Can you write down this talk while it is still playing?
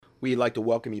We'd like to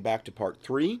welcome you back to part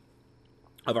 3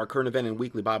 of our current event and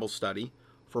weekly Bible study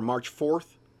for March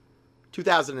 4th,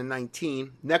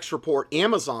 2019. Next report,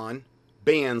 Amazon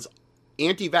bans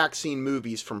anti-vaccine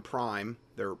movies from Prime,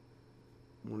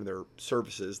 one of their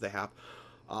services they have.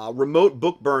 Remote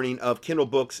book burning of Kindle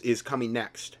books is coming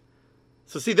next.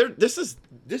 So see, this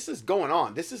is going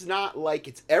on. This is not like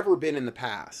it's ever been in the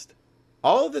past.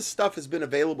 All of this stuff has been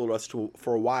available to us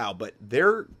for a while, but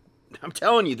I'm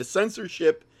telling you, the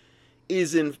censorship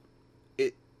is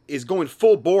going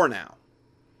full bore now.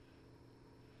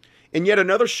 In yet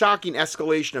another shocking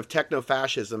escalation of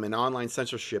techno-fascism and online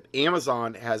censorship,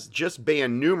 Amazon has just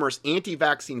banned numerous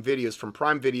anti-vaccine videos from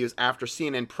Prime Videos after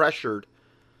CNN pressured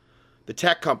the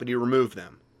tech company to remove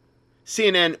them.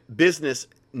 CNN Business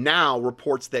Now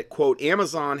reports that, quote,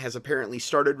 Amazon has apparently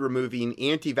started removing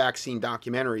anti-vaccine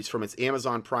documentaries from its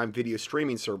Amazon Prime Video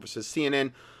streaming services.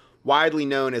 CNN, widely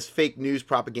known as fake news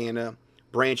propaganda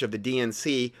branch of the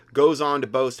DNC, goes on to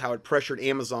boast how it pressured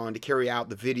Amazon to carry out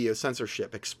the video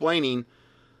censorship, explaining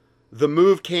the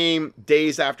move came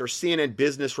days after CNN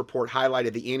Business Report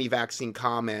highlighted the anti-vaccine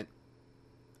comment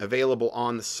available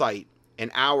on the site,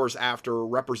 and hours after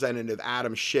Representative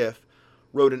Adam Schiff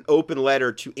wrote an open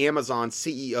letter to Amazon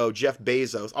CEO Jeff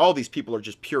Bezos. All these people are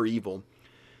just pure evil,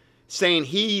 saying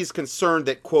he's concerned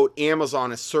that, quote,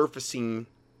 Amazon is surfacing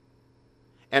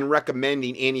and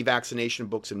recommending anti-vaccination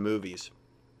books and movies.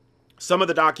 Some of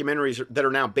the documentaries that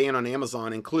are now banned on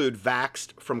Amazon include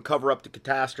Vaxxed, From Cover Up to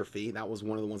Catastrophe. That was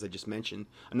one of the ones I just mentioned.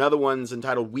 Another one's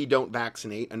entitled We Don't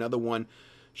Vaccinate. Another one,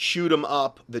 Shoot 'em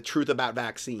Up, The Truth About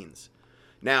Vaccines.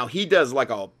 Now,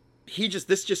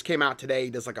 this just came out today. He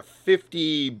does like a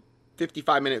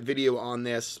 55-minute video on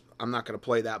this. I'm not going to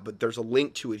play that, but there's a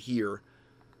link to it here.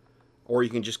 Or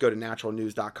you can just go to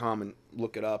naturalnews.com and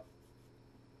look it up.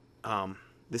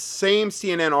 The same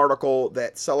CNN article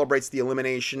that celebrates the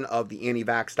elimination of the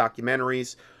anti-vax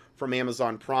documentaries from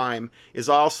Amazon Prime is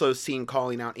also seen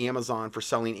calling out Amazon for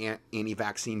selling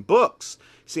anti-vaccine books.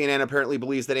 CNN apparently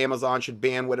believes that Amazon should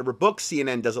ban whatever books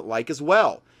CNN doesn't like as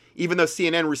well, even though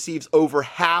CNN receives over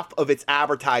half of its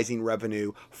advertising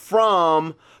revenue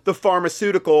from the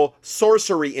pharmaceutical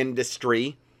sorcery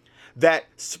industry that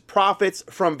profits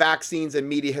from vaccines and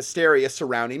media hysteria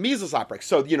surrounding measles outbreaks.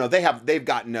 So, they've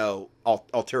got no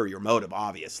ulterior motive,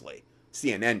 obviously.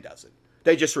 CNN doesn't.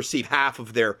 They just receive half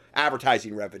of their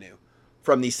advertising revenue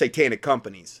from these satanic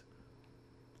companies.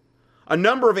 A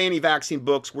number of anti-vaccine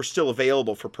books were still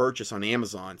available for purchase on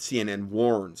Amazon, CNN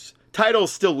warns.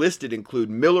 Titles still listed include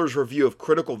Miller's Review of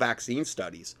Critical Vaccine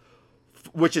Studies,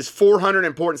 which is 400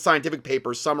 important scientific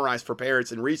papers summarized for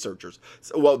parents and researchers.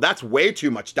 So, well, that's way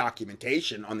too much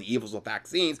documentation on the evils of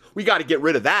vaccines. We got to get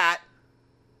rid of that.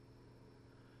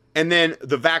 And then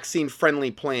The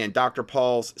Vaccine-Friendly Plan, Dr.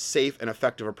 Paul's Safe and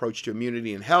Effective Approach to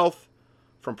Immunity and Health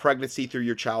from Pregnancy Through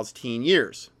Your Child's Teen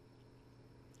Years.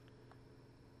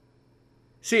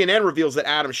 CNN reveals that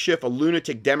Adam Schiff, a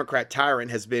lunatic Democrat tyrant,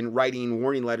 has been writing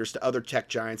warning letters to other tech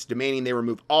giants demanding they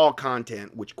remove all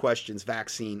content which questions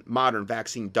modern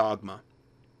vaccine dogma.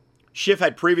 Schiff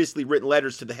had previously written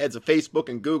letters to the heads of Facebook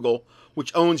and Google,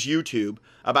 which owns YouTube,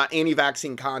 about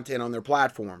anti-vaccine content on their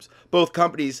platforms. Both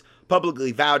companies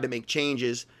publicly vowed to make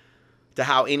changes to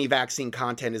how anti-vaccine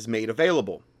content is made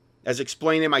available. As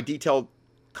explained in my detailed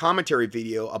commentary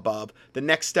video above, the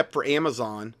next step for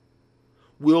Amazon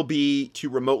will be to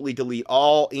remotely delete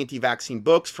all anti-vaccine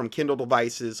books from Kindle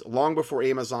devices long before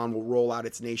Amazon will roll out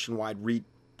its nationwide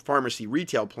pharmacy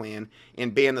retail plan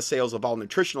and ban the sales of all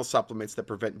nutritional supplements that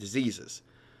prevent diseases.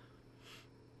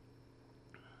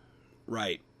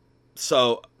 Right.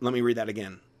 So let me read that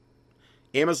again.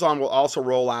 Amazon will also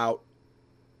roll out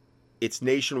its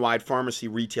nationwide pharmacy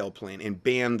retail plan and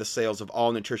ban the sales of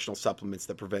all nutritional supplements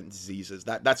that prevent diseases.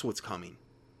 That's what's coming,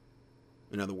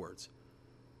 in other words.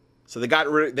 So they got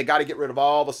to get rid of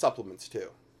all the supplements too.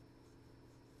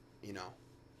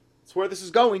 That's where this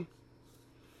is going.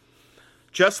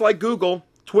 Just like Google,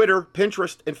 Twitter,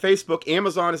 Pinterest, and Facebook,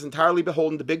 Amazon is entirely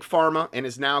beholden to Big Pharma and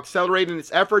is now accelerating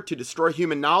its effort to destroy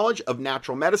human knowledge of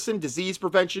natural medicine, disease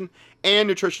prevention, and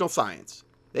nutritional science.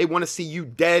 They want to see you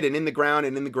dead and in the ground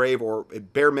and in the grave, or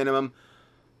at bare minimum,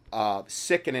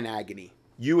 sick and in agony.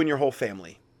 You and your whole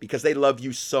family, because they love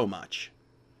you so much.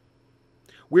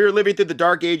 We are living through the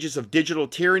dark ages of digital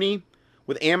tyranny,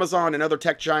 with Amazon and other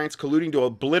tech giants colluding to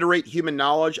obliterate human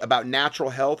knowledge about natural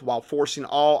health while forcing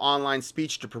all online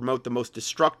speech to promote the most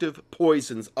destructive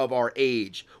poisons of our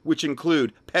age, which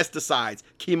include pesticides,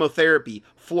 chemotherapy,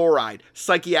 fluoride,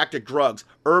 psychiatric drugs,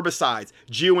 herbicides,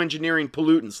 geoengineering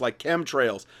pollutants like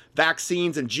chemtrails,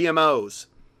 vaccines, and GMOs.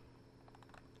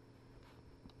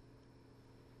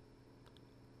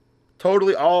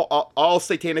 Totally all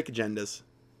satanic agendas.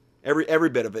 Every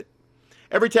bit of it.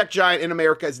 Every tech giant in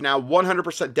America is now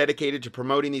 100% dedicated to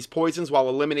promoting these poisons while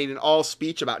eliminating all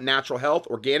speech about natural health,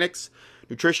 organics,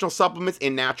 nutritional supplements,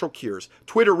 and natural cures.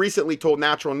 Twitter recently told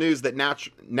Natural News that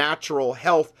natural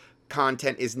health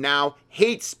content is now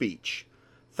hate speech.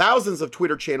 Thousands of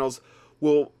Twitter channels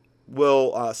will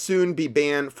soon be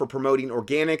banned for promoting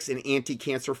organics and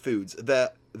anti-cancer foods.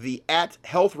 The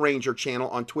 @Health Ranger channel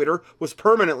on Twitter was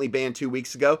permanently banned 2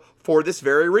 weeks ago for this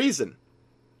very reason.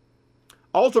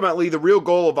 Ultimately, the real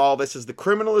goal of all this is the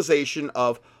criminalization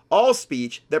of all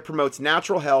speech that promotes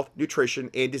natural health, nutrition,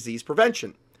 and disease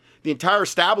prevention. The entire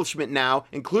establishment now,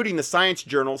 including the science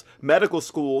journals, medical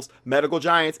schools, medical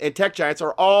giants, and tech giants,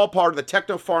 are all part of the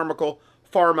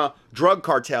pharma drug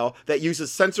cartel that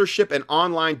uses censorship and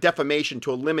online defamation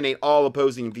to eliminate all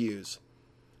opposing views.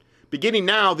 Beginning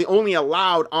now, the only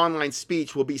allowed online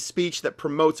speech will be speech that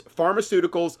promotes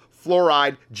pharmaceuticals,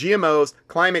 fluoride, GMOs,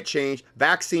 climate change,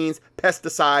 vaccines,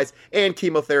 pesticides, and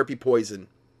chemotherapy poison.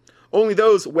 Only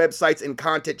those websites and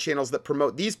content channels that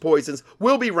promote these poisons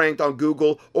will be ranked on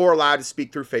Google or allowed to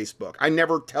speak through Facebook. I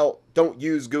never don't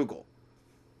use Google.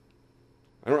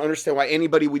 I don't understand why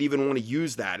anybody would even want to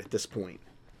use that at this point.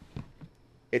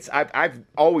 I've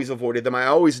always avoided them. I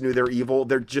always knew they're evil.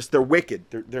 They're wicked.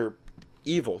 They're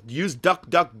evil. Use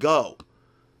DuckDuckGo.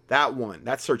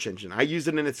 That search engine. I use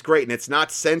it and it's great, and it's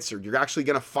not censored. You're actually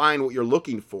going to find what you're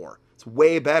looking for. It's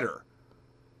way better.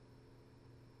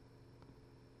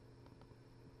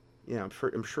 Yeah,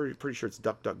 pretty sure it's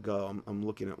DuckDuckGo. I'm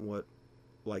looking at what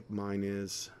like mine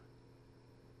is.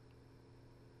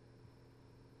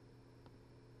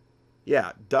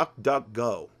 Yeah,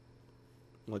 DuckDuckGo.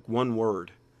 Like one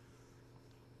word.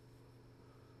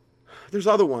 There's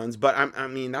other ones, but I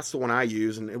mean that's the one I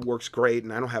use, and it works great,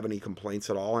 and I don't have any complaints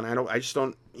at all. And I just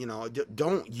don't,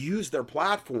 don't use their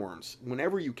platforms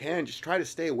whenever you can. Just try to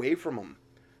stay away from them,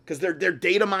 because they're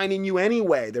data mining you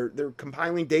anyway. They're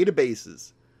compiling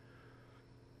databases.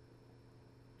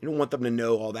 You don't want them to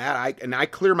know all that. I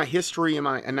clear my history and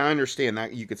I understand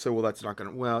that. You could say, well, that's not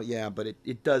gonna. Well, yeah, but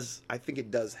it does. I think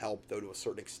it does help though to a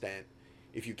certain extent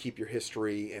if you keep your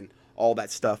history and all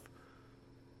that stuff.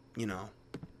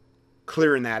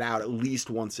 Clearing that out at least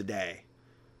once a day.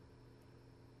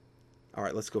 All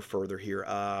right, let's go further here.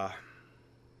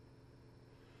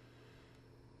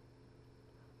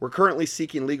 We're currently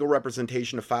seeking legal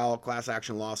representation to file class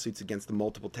action lawsuits against the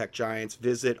multiple tech giants.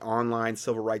 Visit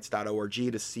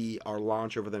onlinecivilrights.org to see our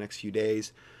launch over the next few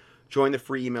days. Join the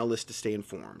free email list to stay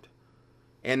informed.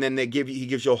 And then he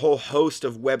gives you a whole host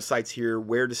of websites here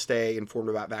where to stay informed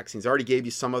about vaccines. I already gave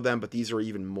you some of them, but these are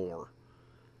even more.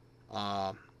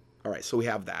 All right, so we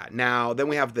have that. Now, then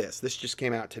we have this. This just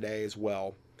came out today as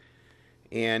well.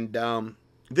 And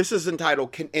this is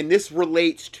entitled, and this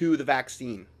relates to the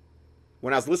vaccine.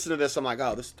 When I was listening to this, I'm like,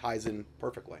 oh, this ties in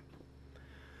perfectly.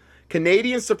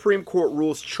 Canadian Supreme Court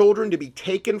rules children to be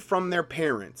taken from their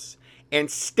parents and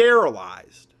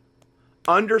sterilized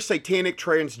under satanic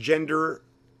transgender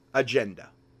agenda.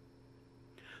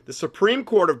 The Supreme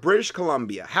Court of British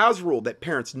Columbia has ruled that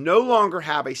parents no longer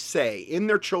have a say in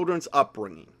their children's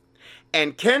upbringing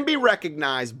and can be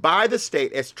recognized by the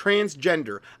state as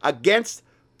transgender against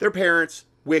their parents'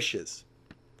 wishes.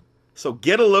 So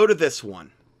get a load of this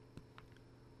one.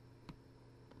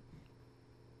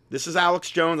 This is Alex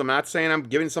Jones. I'm not saying I'm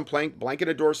giving some blanket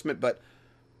endorsement, but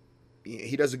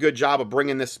he does a good job of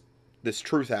bringing this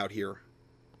truth out here.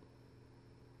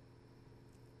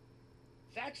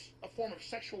 That's a form of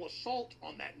sexual assault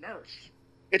on that nurse.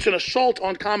 It's an assault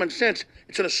on common sense.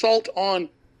 It's an assault on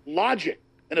logic.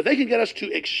 And if they can get us to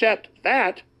accept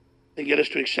that, they can get us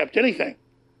to accept anything.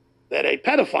 That a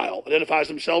pedophile identifies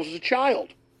themselves as a child,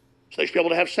 so they should be able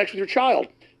to have sex with your child.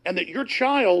 And that your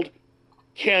child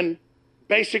can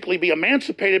basically be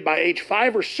emancipated by age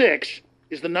 5 or 6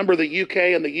 is the number the UK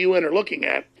and the UN are looking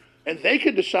at. And they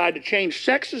could decide to change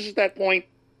sexes at that point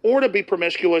or to be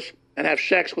promiscuous and have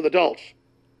sex with adults.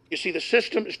 You see, the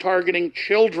system is targeting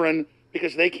children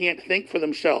because they can't think for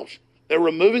themselves. They're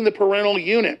removing the parental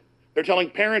unit. They're telling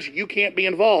parents, you can't be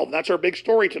involved. That's our big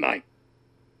story tonight.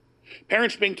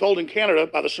 Parents being told in Canada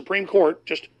by the Supreme Court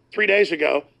just 3 days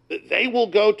ago that they will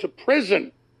go to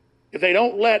prison if they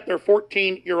don't let their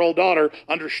 14-year-old daughter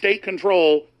under state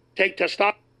control take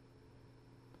testosterone.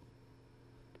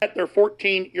 Let their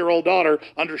 14-year-old daughter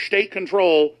under state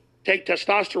control take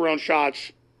testosterone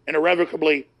shots and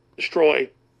irrevocably destroy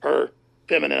her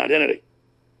feminine identity.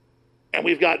 And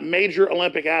we've got major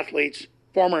Olympic athletes,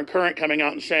 former and current, coming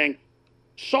out and saying,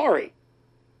 sorry,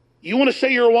 you want to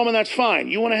say you're a woman, that's fine.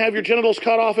 You want to have your genitals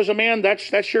cut off as a man,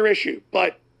 that's your issue.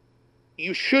 But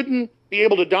you shouldn't be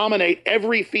able to dominate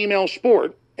every female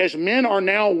sport, as men are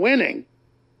now winning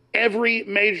every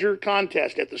major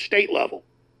contest at the state level,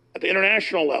 at the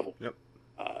international level. Yep.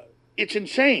 It's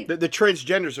insane. The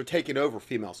transgenders are taking over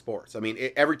female sports. I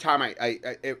mean, every time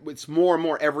it's more and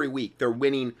more every week. They're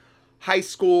winning high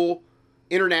school,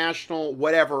 international,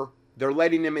 whatever. They're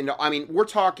letting them into. I mean, we're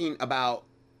talking about.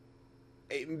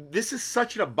 This is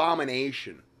such an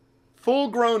abomination.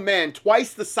 Full-grown men,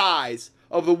 twice the size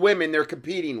of the women they're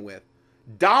competing with,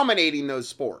 dominating those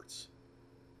sports.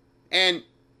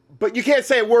 But you can't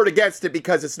say a word against it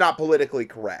because it's not politically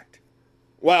correct.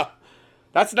 Well,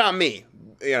 that's not me,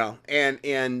 you know. And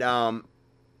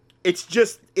it's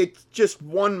just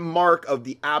one mark of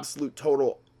the absolute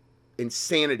total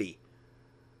insanity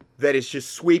that is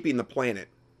just sweeping the planet.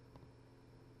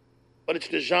 But it's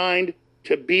designed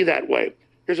to be that way.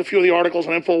 Here's a few of the articles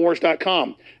on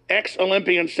Infowars.com.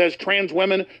 Ex-Olympian says trans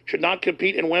women should not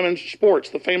compete in women's sports.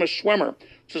 The famous swimmer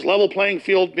says level playing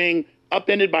field being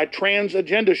upended by trans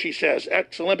agenda, she says.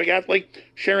 Ex-Olympic athlete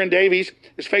Sharon Davies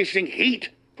is facing heat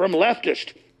from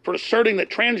leftists for asserting that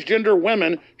transgender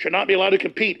women should not be allowed to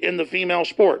compete in the female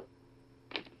sport.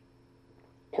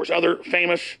 Of course, other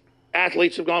famous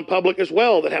athletes have gone public as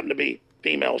well that happen to be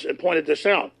females and pointed this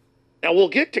out. Now, we'll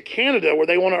get to Canada where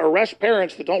they want to arrest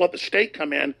parents that don't let the state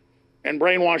come in and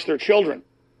brainwash their children.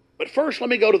 But first, let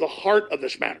me go to the heart of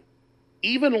this matter.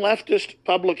 Even leftist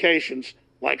publications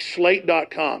like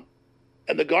Slate.com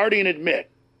and The Guardian admit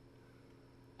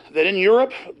that in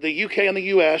Europe, the UK, and the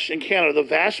US, and Canada, the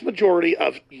vast majority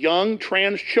of young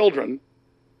trans children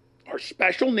are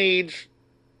special needs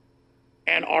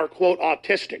and are, quote,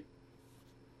 autistic.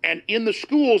 And in the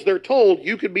schools, they're told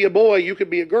you could be a boy, you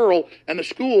could be a girl, and the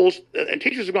schools and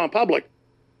teachers have gone public,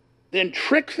 then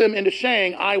trick them into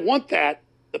saying, I want that.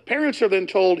 The parents are then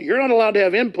told, you're not allowed to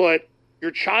have input. Your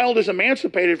child is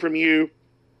emancipated from you.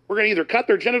 We're going to either cut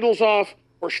their genitals off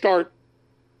or start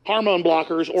hormone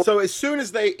blockers. So as soon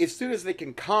as they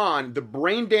can con the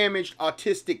brain damaged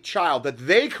autistic child that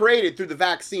they created through the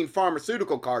vaccine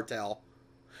pharmaceutical cartel,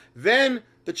 then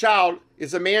the child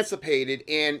is emancipated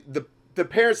and the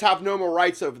parents have no more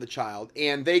rights over the child,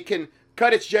 and they can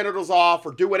cut its genitals off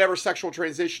or do whatever sexual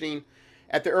transitioning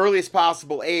at the earliest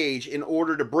possible age in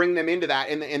order to bring them into that.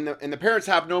 And the parents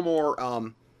have no more,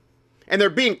 and they're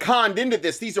being conned into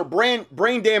this. These are brain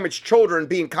damaged children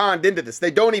being conned into this. They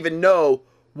don't even know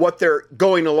what they're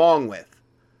going along with.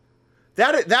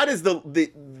 That is the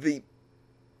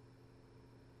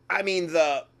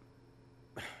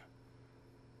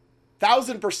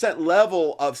 1,000%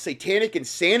 level of satanic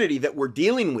insanity that we're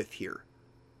dealing with here.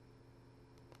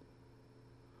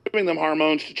 Giving them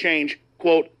hormones to change,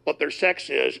 quote, what their sex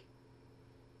is,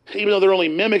 even though they're only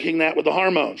mimicking that with the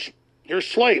hormones. Here's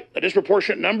Slate. A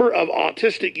disproportionate number of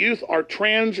autistic youth are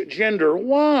transgender.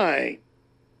 Why?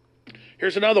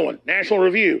 Here's another one. National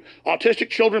Review. Autistic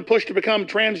children pushed to become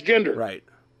transgender. Right.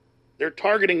 They're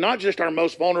targeting not just our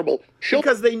most vulnerable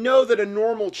children. Because they know that a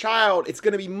normal child, it's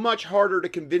going to be much harder to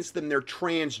convince them they're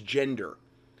transgender.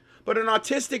 But an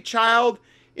autistic child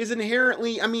is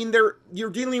inherently, you're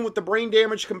dealing with the brain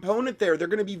damage component there. They're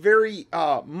going to be very,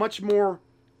 much more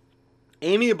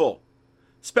amiable.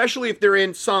 Especially if they're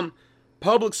in some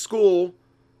public school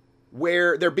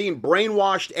where they're being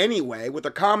brainwashed anyway with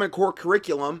a Common Core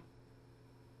curriculum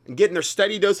and getting their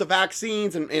steady dose of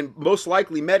vaccines and most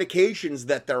likely medications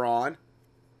that they're on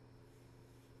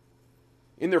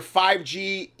in their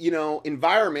 5G,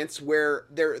 environments where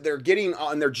they're getting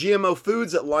on their GMO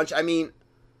foods at lunch. I mean,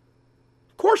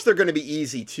 of course they're going to be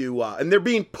easy to, and they're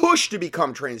being pushed to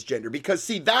become transgender because,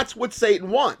 see, that's what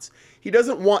Satan wants. He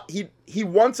doesn't want, he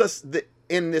wants us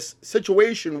in this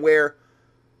situation where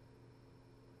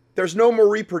there's no more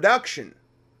reproduction.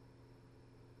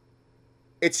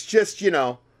 It's just,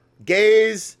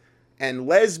 gays and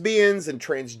lesbians and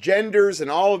transgenders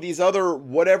and all of these other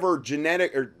whatever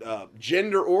genetic or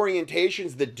gender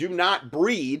orientations that do not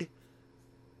breed.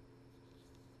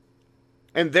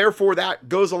 And therefore that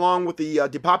goes along with the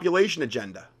depopulation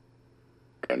agenda.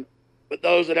 But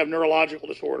those that have neurological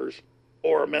disorders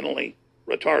or are mentally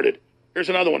retarded. Here's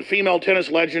another one. Female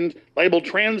tennis legend labeled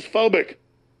transphobic.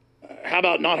 How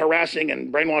about not harassing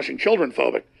and brainwashing children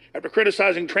phobic? After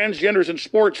criticizing transgenders in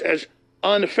sports as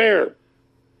unfair.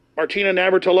 Martina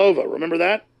Navratilova, remember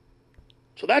that?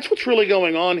 So that's what's really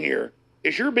going on here,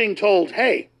 is you're being told,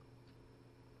 hey,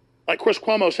 like Chris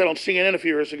Cuomo said on CNN a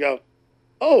few years ago,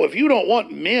 oh, if you don't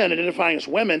want men identifying as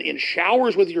women in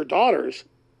showers with your daughters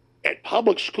at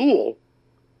public school,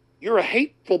 you're a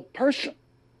hateful person.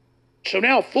 So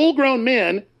now full-grown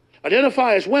men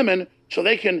identify as women so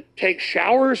they can take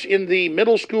showers in the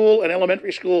middle school and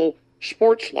elementary school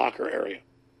sports locker area.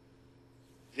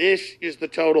 This is the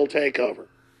total takeover.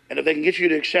 And if they can get you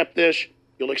to accept this,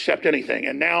 you'll accept anything.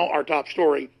 And now our top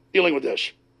story dealing with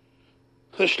this.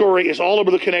 This story is all over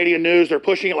the Canadian news. They're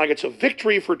pushing it like it's a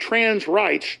victory for trans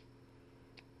rights.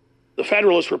 The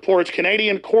Federalist reports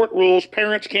Canadian court rules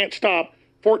parents can't stop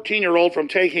 14-year-old from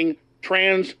taking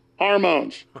trans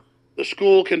hormones. The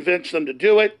school convinced them to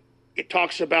do it. It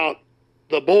talks about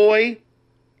the boy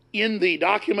in the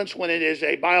documents when it is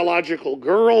a biological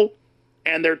girl,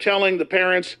 and they're telling the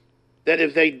parents that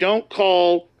if they don't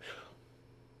call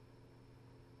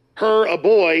her a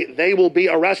boy, they will be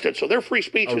arrested. So their free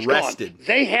speech is gone.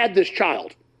 They had this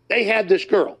child. They had this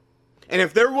girl. And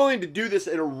if they're willing to do this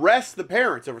and arrest the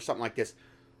parents over something like this,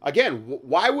 again,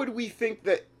 why would we think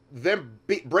that them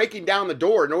breaking down the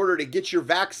door in order to get your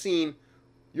vaccine,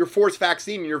 your forced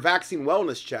vaccine, and your vaccine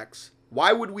wellness checks,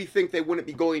 why would we think they wouldn't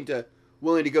be willing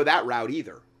to go that route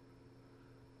either?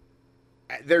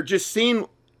 They're just seeing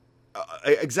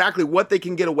exactly what they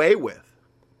can get away with.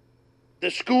 The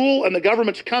school and the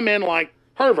governments come in like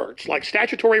perverts, like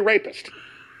statutory rapists.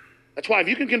 That's why if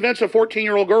you can convince a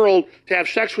 14-year-old girl to have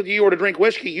sex with you or to drink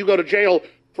whiskey, you go to jail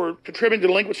for contributing to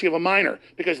delinquency of a minor,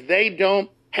 because they don't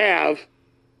have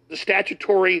the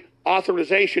statutory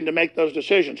authorization to make those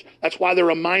decisions. That's why they're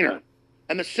a minor.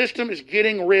 And the system is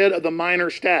getting rid of the minor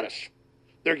status.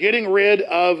 They're getting rid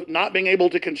of not being able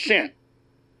to consent.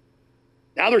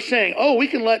 Now they're saying, oh, we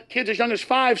can let kids as young as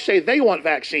 5 say they want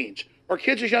vaccines, or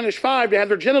kids as young as 5 to have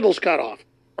their genitals cut off,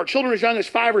 or children as young as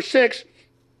 5 or 6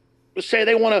 to say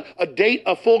they want to date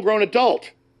a full-grown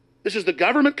adult. This is the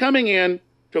government coming in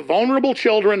to vulnerable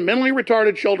children, mentally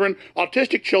retarded children,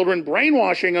 autistic children,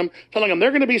 brainwashing them, telling them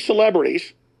they're going to be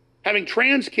celebrities, having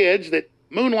trans kids that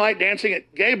moonlight dancing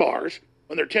at gay bars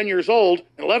when they're 10 years old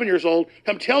and 11 years old,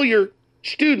 come tell your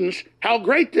students how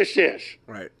great this is.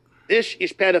 Right. This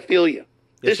is pedophilia.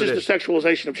 Yes, this is the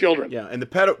sexualization of children. Yeah, and the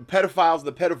pedophiles,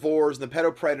 the pedivores, the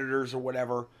pedopredators, or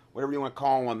whatever you want to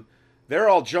call them, they're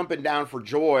all jumping up and down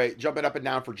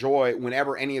for joy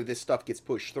whenever any of this stuff gets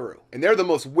pushed through. And they're the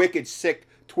most wicked, sick,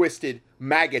 twisted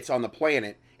maggots on the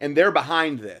planet, and they're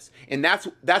behind this. And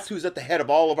that's who's at the head of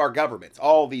all of our governments,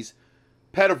 all of these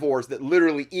pedivores that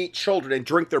literally eat children and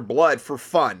drink their blood for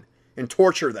fun and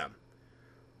torture them.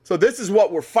 So this is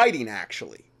what we're fighting,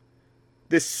 actually.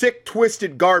 This sick,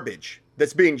 twisted garbage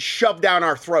that's being shoved down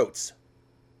our throats.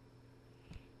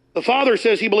 The father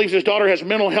says he believes his daughter has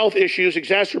mental health issues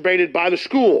exacerbated by the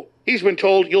school. He's been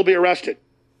told you'll be arrested.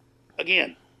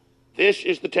 Again, this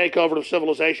is the takeover of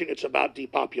civilization. It's about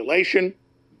depopulation.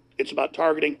 It's about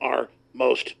targeting our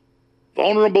most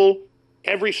vulnerable.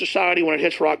 Every society, when it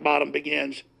hits rock bottom,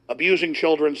 begins abusing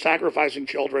children, sacrificing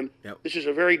children. Yep. This is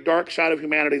a very dark side of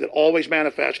humanity that always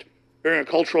manifests during a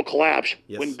cultural collapse,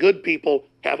 when good people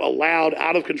have allowed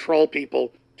out-of-control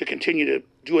people to continue to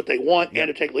do what they want and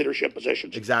to take leadership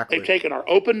positions. Exactly. They've taken our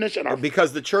openness and our...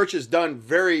 Because the church has done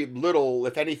very little,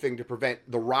 if anything, to prevent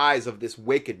the rise of this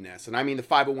wickedness. And I mean the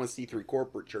 501c3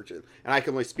 corporate churches. And I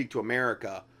can only speak to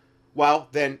America. Well,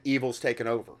 then evil's taken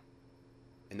over.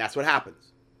 And that's what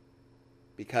happens.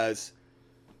 Because,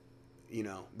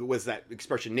 there was that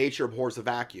expression, nature abhors a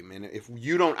vacuum. And if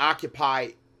you don't occupy,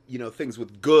 things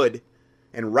with good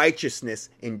and righteousness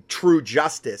and true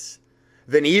justice,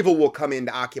 then evil will come in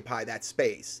to occupy that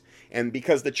space. And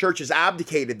because the church has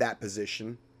abdicated that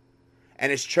position and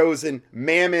has chosen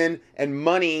mammon and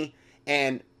money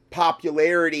and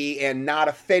popularity and not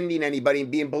offending anybody and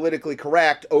being politically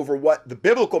correct over what the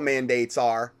biblical mandates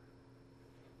are,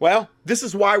 well, this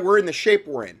is why we're in the shape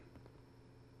we're in.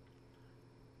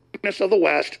 Of the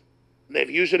West, they've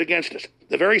used it against us.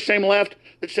 The very same left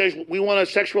that says we want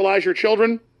to sexualize your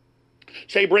children,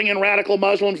 say bring in radical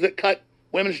Muslims that cut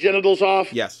women's genitals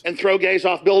off and throw gays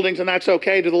off buildings, and that's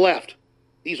okay, to the left.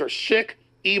 These are sick,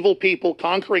 evil people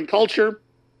conquering culture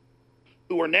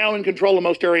who are now in control of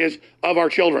most areas of our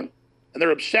children. And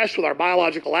they're obsessed with our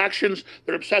biological actions.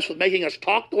 They're obsessed with making us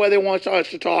talk the way they want us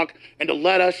to talk and to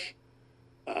let us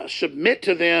submit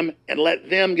to them and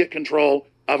let them get control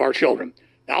of our children.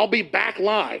 Now, I'll be back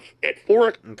live at 4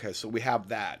 o'clock. Okay, so we have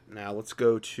that. Now let's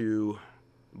go to,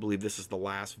 I believe this is the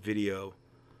last video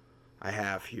I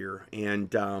have here. And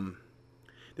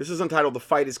this is entitled, The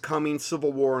Fight is Coming,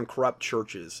 Civil War and Corrupt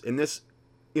Churches. In this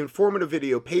informative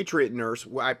video, Patriot Nurse,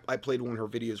 I played one of her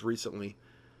videos recently,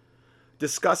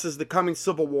 discusses the coming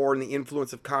civil war and the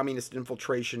influence of communist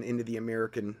infiltration into the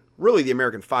American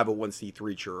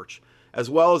 501c3 church, as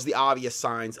well as the obvious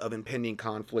signs of impending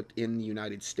conflict in the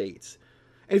United States.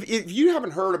 And if you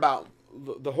haven't heard about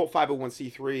the whole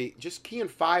 501c3, just key in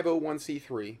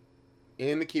 501c3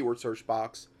 in the keyword search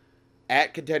box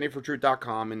at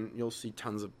contendingfortruth.com, and you'll see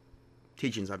tons of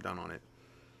teachings I've done on it.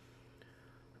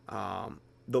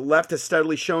 The left has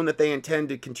steadily shown that they intend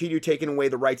to continue taking away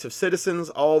the rights of citizens,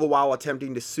 all the while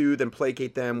attempting to soothe and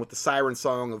placate them with the siren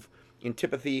song of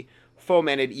antipathy,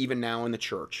 fomented even now in the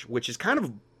church, which is kind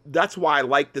of, that's why I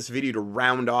like this video to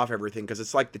round off everything, because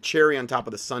it's like the cherry on top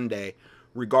of the sundae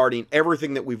regarding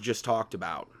everything that we've just talked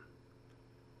about.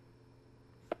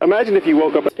 Imagine if you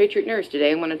woke up... Patriot Nurse.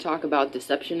 Today I'm going to talk about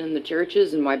deception in the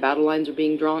churches and why battle lines are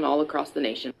being drawn all across the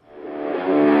nation.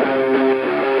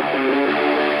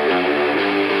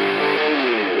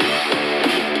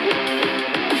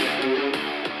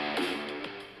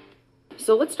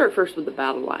 So let's start first with the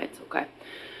battle lines, okay?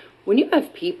 When you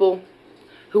have people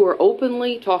who are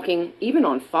openly talking, even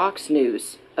on Fox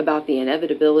News, about the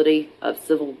inevitability of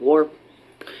civil war,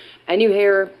 and you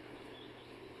hear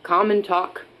common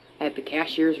talk at the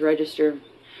cashier's register,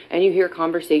 and you hear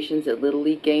conversations at Little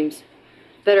League games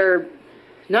that are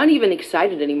not even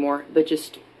excited anymore, but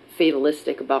just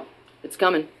fatalistic about, it's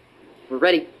coming, we're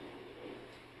ready.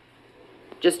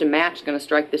 Just a match going to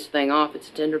strike this thing off, it's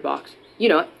a tinderbox. You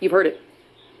know it, you've heard it.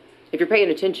 If you're paying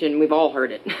attention, we've all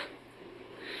heard it.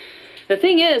 The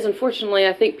thing is, unfortunately,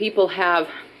 I think people have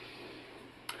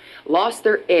lost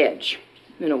their edge,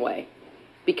 in a way,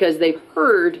 because they've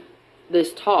heard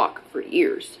this talk for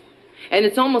years. And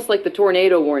it's almost like the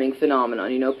tornado warning phenomenon.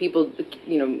 You know, people,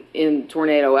 in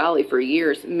Tornado Alley for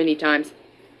years, many times,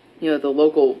 the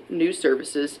local news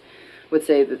services would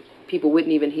say that people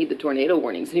wouldn't even heed the tornado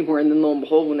warnings anymore. And then lo and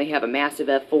behold, when they have a massive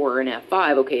F4 or an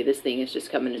F5, okay, this thing is just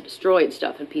coming to destroy and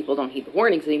stuff. And people don't heed the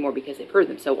warnings anymore because they've heard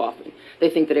them so often. They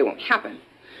think that it won't happen.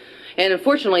 And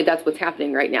unfortunately, that's what's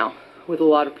happening right now with a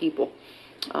lot of people.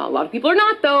 A lot of people are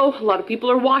not, though. A lot of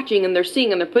people are watching and they're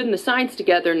seeing and they're putting the signs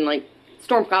together and like,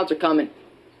 storm clouds are coming.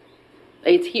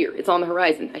 It's here. It's on the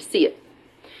horizon. I see it.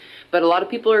 But a lot of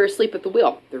people are asleep at the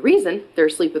wheel. The reason they're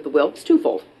asleep at the wheel is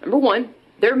twofold. Number one,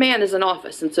 their man is in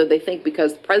office, and so they think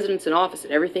because the president's in office that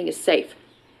everything is safe.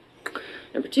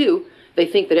 Number two, they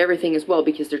think that everything is well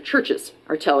because their churches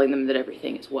are telling them that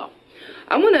everything is well.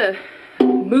 I want to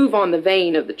move on the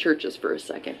vein of the churches for a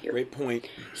second here. Great point.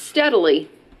 Steadily,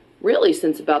 really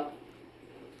since about...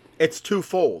 It's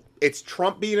twofold. It's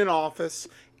Trump being in office,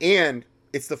 and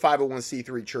it's the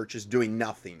 501c3 churches doing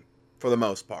nothing for the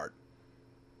most part.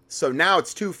 So now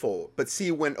it's twofold. But see,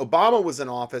 when Obama was in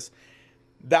office,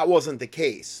 that wasn't the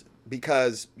case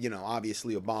because,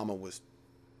 obviously Obama was,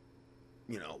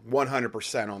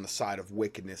 100% on the side of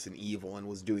wickedness and evil and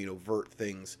was doing overt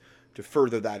things to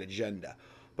further that agenda.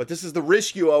 But this is the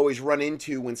risk you always run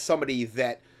into when somebody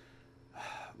that,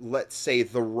 let's say,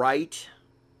 the right,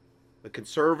 the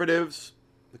conservatives,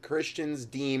 the Christians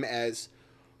deem as,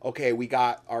 okay, we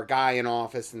got our guy in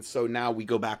office and so now we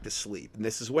go back to sleep. And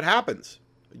this is what happens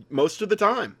most of the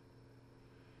time.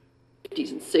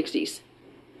 50s and 60s.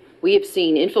 We have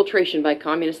seen infiltration by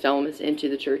communist elements into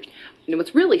the church. And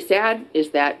what's really sad is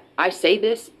that I say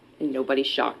this and nobody's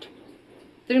shocked.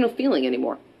 There's no feeling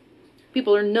anymore.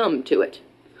 People are numb to it.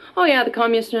 Oh yeah, the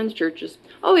communists are in the churches.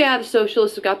 Oh yeah, the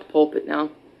socialists have got the pulpit now.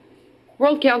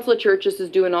 World Council of Churches is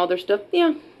doing all their stuff.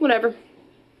 Yeah, whatever.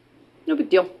 No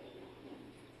big deal.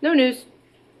 No news.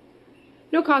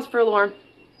 No cause for alarm.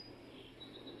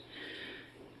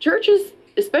 Churches,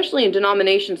 especially in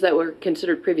denominations that were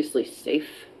considered previously safe,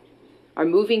 are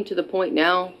moving to the point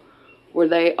now where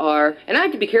they are, and I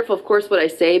have to be careful, of course, what I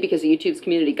say because of YouTube's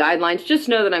community guidelines. Just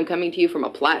know that I'm coming to you from a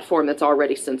platform that's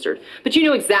already censored. But you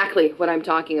know exactly what I'm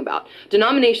talking about.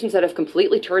 Denominations that have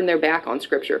completely turned their back on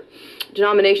Scripture.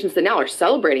 Denominations that now are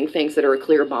celebrating things that are a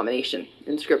clear abomination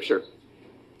in Scripture.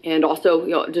 And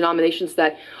also, denominations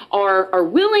that are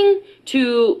willing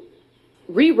to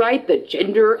rewrite the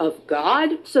gender of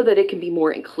God so that it can be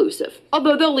more inclusive.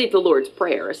 Although they'll leave the Lord's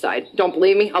Prayer aside. Don't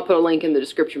believe me? I'll put a link in the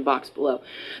description box below.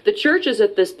 The churches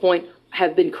at this point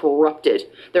have been corrupted.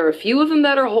 There are a few of them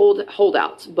that are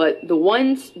holdouts, but the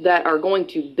ones that are going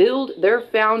to build their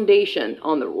foundation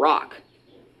on the rock,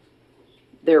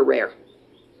 they're rare.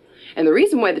 And the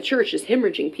reason why the church is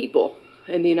hemorrhaging people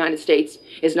in the United States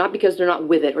is not because they're not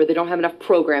with it or they don't have enough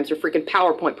programs or freaking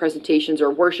PowerPoint presentations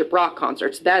or worship rock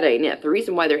concerts. That ain't it. The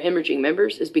reason why they're hemorrhaging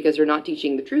members is because they're not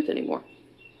teaching the truth anymore.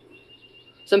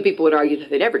 Some people would argue that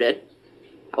they never did.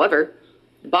 However,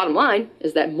 the bottom line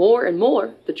is that more and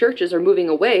more the churches are moving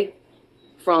away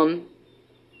from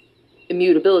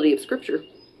immutability of Scripture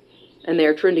and they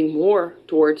are trending more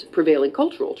towards prevailing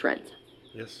cultural trends.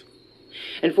 Yes.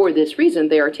 And for this reason,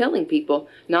 they are telling people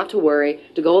not to worry,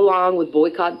 to go along with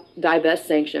boycott, divest,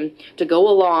 sanction, to go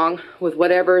along with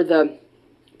whatever the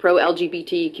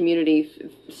pro-LGBT community,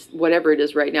 whatever it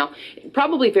is right now.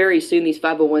 Probably very soon, these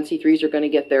 501c3s are going to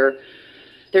get their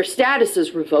their status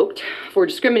is revoked for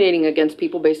discriminating against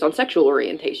people based on sexual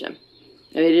orientation.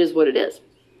 And it is what it is.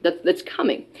 That's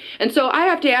coming. And so I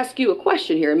have to ask you a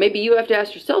question here, and maybe you have to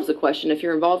ask yourselves a question if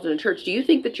you're involved in a church. Do you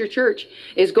think that your church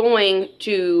is going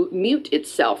to mute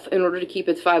itself in order to keep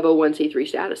its 501c3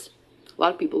 status? A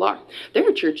lot of people are. There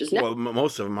are churches now. Well,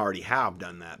 most of them already have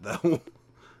done that, though.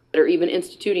 That are even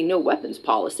instituting no weapons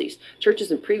policies.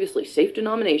 Churches in previously safe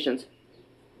denominations.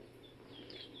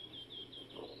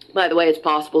 By the way, it's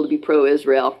possible to be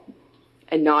pro-Israel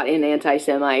and not an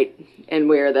anti-Semite and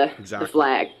wear the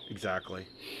flag. Exactly.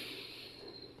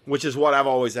 Which is what I've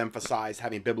always emphasized,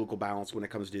 having biblical balance when it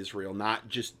comes to Israel, not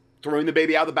just throwing the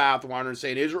baby out of the bathwater and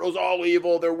saying Israel's all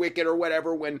evil, they're wicked or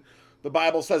whatever, when the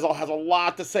Bible has a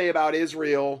lot to say about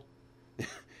Israel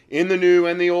in the New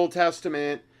and the Old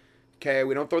Testament. Okay,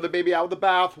 we don't throw the baby out with the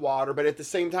bathwater, but at the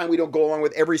same time, we don't go along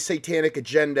with every satanic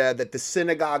agenda that the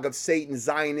synagogue of Satan,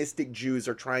 Zionistic Jews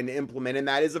are trying to implement, and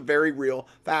that is a very real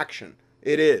faction.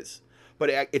 It is. But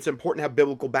it's important to have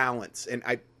biblical balance, and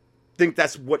I think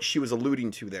that's what she was alluding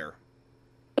to there.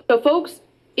 So, folks,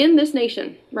 in this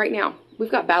nation right now, we've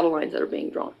got battle lines that are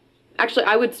being drawn. Actually,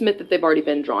 I would submit that they've already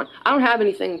been drawn. I don't have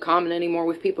anything in common anymore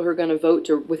with people who are going to vote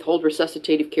to withhold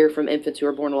resuscitative care from infants who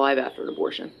are born alive after an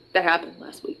abortion. That happened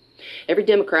last week. Every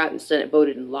Democrat in the Senate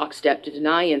voted in lockstep to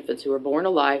deny infants who are born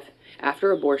alive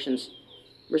after abortions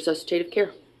resuscitative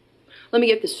care. Let me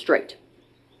get this straight.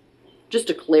 Just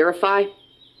to clarify,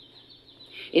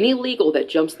 any illegal that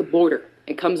jumps the border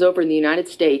and comes over in the United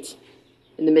States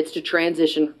in the midst of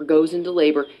transition or goes into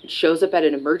labor and shows up at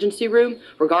an emergency room,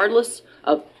 regardless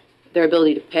of their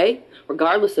ability to pay,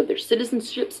 regardless of their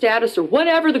citizenship status or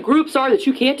whatever the groups are that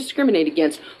you can't discriminate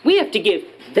against, we have to give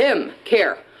them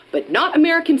care, but not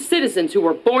American citizens who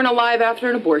were born alive after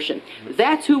an abortion.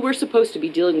 That's who we're supposed to be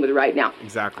dealing with right now.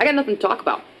 Exactly. I got nothing to talk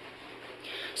about.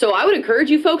 So I would encourage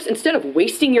you folks, instead of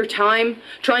wasting your time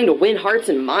trying to win hearts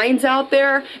and minds out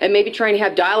there and maybe trying to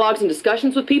have dialogues and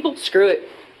discussions with people, screw it.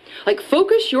 Like,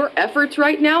 focus your efforts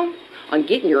right now on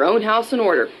getting your own house in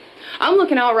order. I'm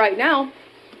looking out right now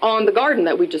on the garden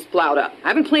that we just plowed up. I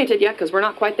haven't planted yet because we're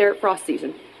not quite there at frost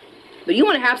season. But you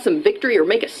want to have some victory or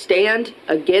make a stand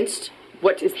against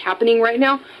what is happening right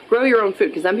now, grow your own food,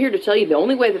 because I'm here to tell you the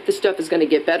only way that this stuff is going to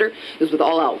get better is with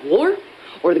all-out war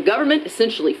or the government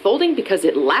essentially folding because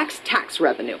it lacks tax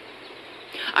revenue.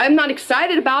 I'm not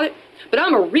excited about it, but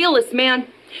I'm a realist, man.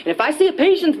 And if I see a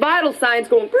patient's vital signs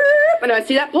going beep, and I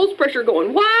see that pulse pressure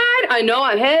going wide, I know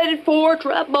I'm headed for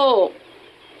trouble.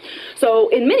 So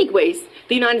in many ways,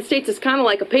 the United States is kind of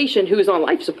like a patient who's on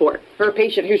life support, or a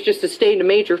patient who's just sustained a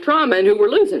major trauma and who we're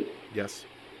losing. Yes.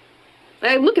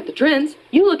 I look at the trends.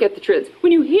 You look at the trends.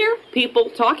 When you hear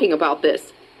people talking about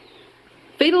this,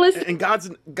 fatalistic... And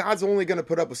God's only going to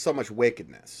put up with so much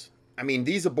wickedness. I mean,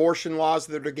 these abortion laws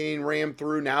that are getting rammed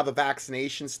through, now the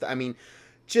vaccinations, I mean,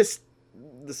 just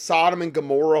the Sodom and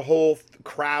Gomorrah whole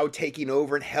crowd taking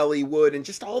over in Hollywood, and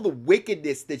just all the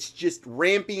wickedness that's just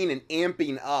ramping and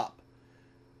amping up.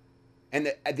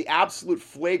 And the absolute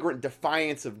flagrant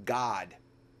defiance of God.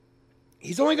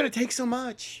 He's only going to take so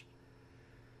much.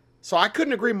 So I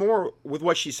couldn't agree more with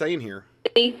what she's saying here.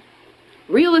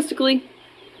 Realistically,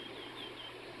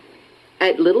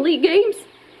 at Little League games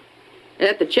and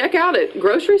at the checkout at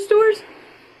grocery stores,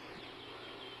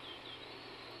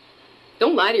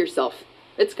 don't lie to yourself.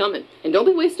 It's coming. And don't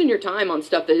be wasting your time on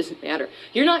stuff that doesn't matter.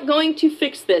 You're not going to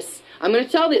fix this. I'm going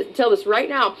to tell this right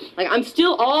now. Like, I'm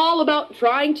still all about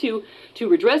trying to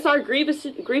redress our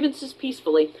grievances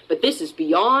peacefully, but this is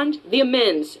beyond the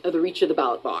amends of the reach of the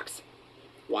ballot box.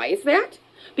 Why is that?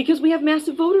 Because we have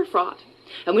massive voter fraud.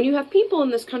 And when you have people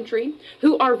in this country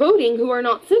who are voting who are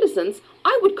not citizens,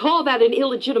 I would call that an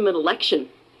illegitimate election.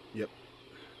 Yep.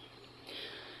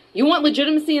 You want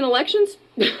legitimacy in elections?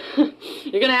 You're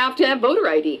going to have voter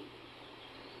ID.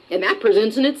 And that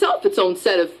presents in itself its own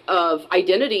set of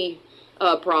identity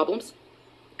problems,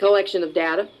 collection of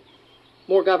data,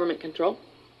 more government control.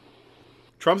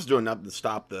 Trump's doing nothing to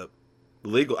stop the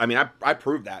legal. I mean, I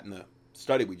proved that in the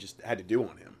study we just had to do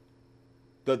on him.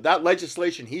 That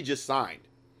legislation he just signed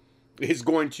is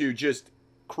going to just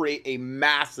create a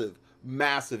massive,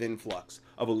 massive influx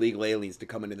of illegal aliens to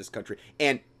come into this country.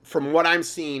 And from what I'm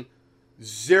seeing,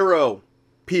 zero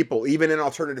people, even in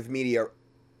alternative media,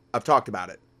 I've talked about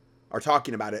it, are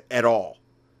talking about it at all.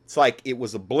 It's like it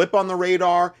was a blip on the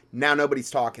radar. Now nobody's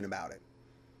talking about it.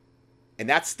 And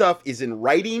that stuff is in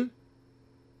writing.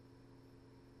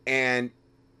 And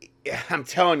I'm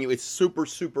telling you, it's super,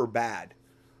 super bad.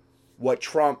 What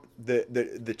Trump,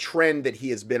 the trend that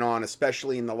he has been on,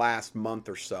 especially in the last month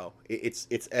or so.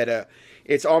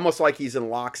 It's almost like he's in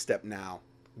lockstep now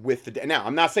with the now.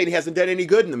 I'm not saying he hasn't done any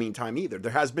good in the meantime either.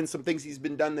 There has been some things he's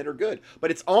been done that are good,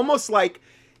 but it's almost like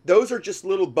those are just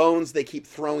little bones they keep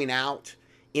throwing out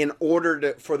in order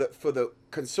to for the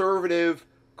conservative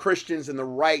Christians and the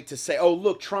right to say, oh,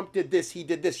 look, Trump did this, he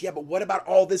did this. Yeah, but what about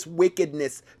all this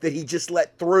wickedness that he just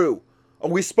let through? Are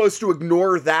we supposed to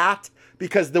ignore that?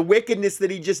 Because the wickedness that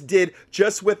he just did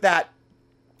just with that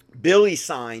bill he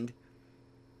signed,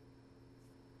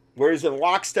 where he's in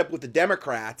lockstep with the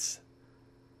Democrats,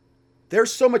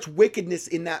 there's so much wickedness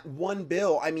in that one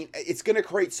bill. I mean, it's going to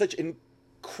create such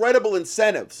incredible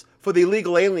incentives for the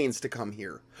illegal aliens to come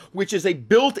here, which is a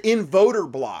built-in voter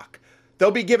block. They'll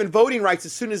be given voting rights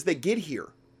as soon as they get here.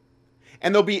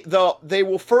 And they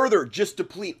will further just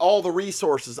deplete all the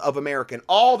resources of America. And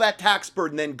all that tax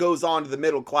burden then goes on to the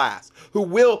middle class,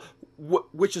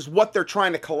 which is what they're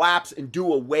trying to collapse and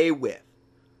do away with.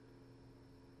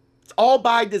 It's all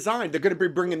by design. They're going to be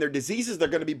bringing their diseases. They're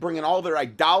going to be bringing all their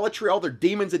idolatry, all their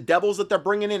demons and devils that they're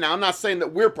bringing in. Now, I'm not saying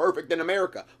that we're perfect in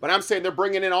America, but I'm saying they're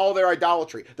bringing in all their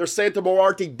idolatry. Their Santa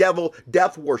Muerte devil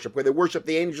death worship, where they worship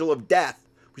the angel of death,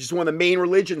 which is one of the main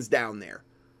religions down there.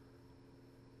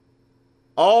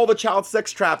 All the child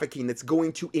sex trafficking that's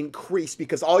going to increase,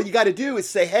 because all you got to do is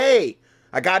say, hey,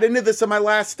 I got into this in my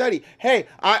last study. Hey,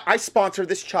 I sponsor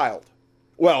this child.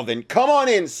 Well, then come on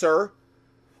in, sir.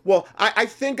 Well, I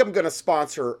think I'm going to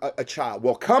sponsor a child.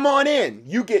 Well, come on in.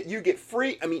 You get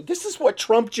free. I mean, this is what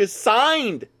Trump just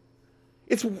signed.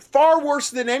 It's far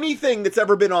worse than anything that's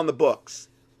ever been on the books.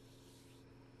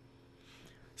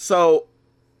 So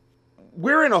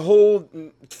we're in a whole,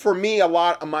 for me, a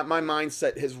lot, my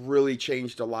mindset has really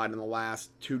changed a lot in the last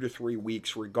 2 to 3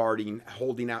 weeks regarding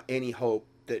holding out any hope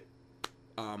that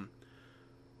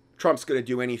Trump's going to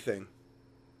do anything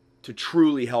to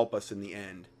truly help us in the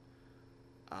end.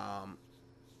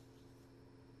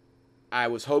 I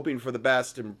was hoping for the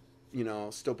best and,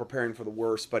 still preparing for the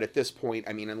worst. But at this point,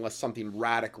 I mean, unless something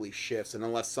radically shifts and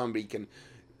unless somebody can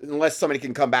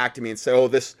come back to me and say, oh,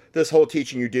 this whole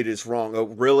teaching you did is wrong. Oh,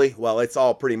 really? Well, it's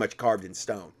all pretty much carved in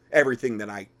stone. Everything that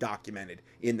I documented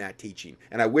in that teaching.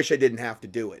 And I wish I didn't have to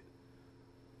do it.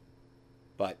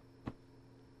 But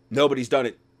nobody's done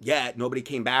it yet. Nobody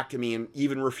came back to me and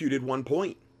even refuted one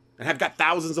point. And I've got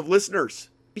thousands of listeners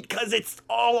because it's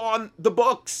all on the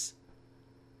books.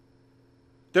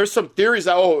 There's some theories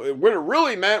that, what it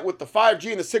really meant with the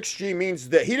 5G and the 6G means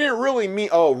that he didn't really mean,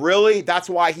 oh, really? That's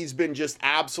why he's been just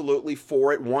absolutely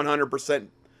for it, 100%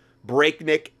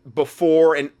 breakneck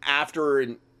before and after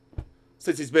and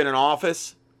since he's been in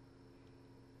office.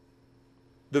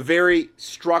 The very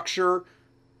structure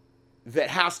that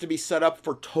has to be set up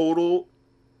for total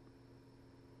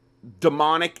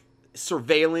demonic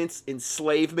surveillance,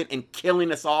 enslavement, and killing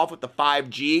us off with the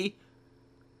 5G.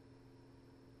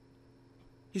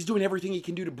 He's doing everything he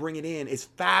can do to bring it in as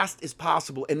fast as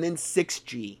possible. And then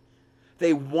 6G.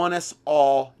 They want us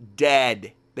all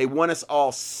dead. They want us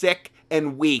all sick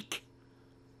and weak.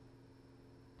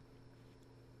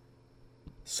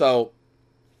 So,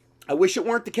 I wish it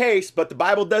weren't the case, but the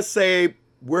Bible does say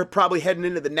we're probably heading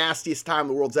into the nastiest time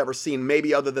the world's ever seen,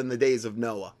 maybe other than the days of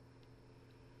Noah.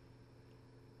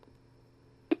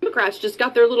 Democrats just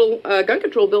got their little gun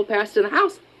control bill passed in the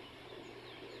House.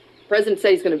 The president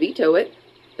said he's going to veto it,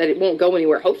 that it won't go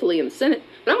anywhere, hopefully, in the Senate.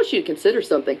 But I want you to consider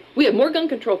something. We have more gun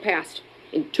control passed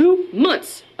in 2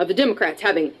 months of the Democrats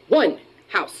having one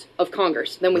House of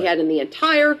Congress than we had in the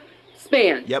entire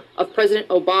span of President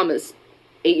Obama's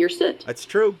 8-year stint. That's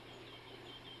true.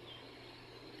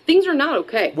 Things are not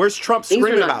okay. Where's Trump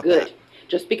screaming about good. that?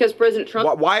 Just because President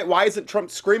Trump... Why isn't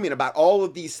Trump screaming about all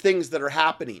of these things that are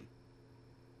happening?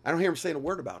 I don't hear him saying a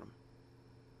word about them.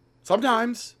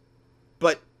 Sometimes,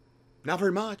 but not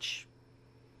very much.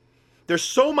 There's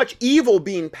so much evil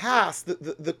being passed.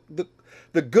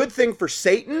 The good thing for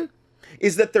Satan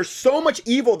is that there's so much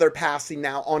evil they're passing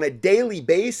now on a daily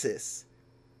basis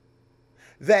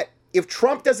that if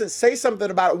Trump doesn't say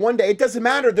something about it one day, it doesn't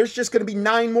matter. There's just going to be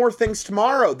 9 more things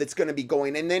tomorrow that's going to be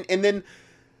going. And then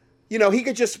he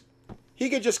could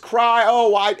just cry,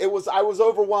 oh, I was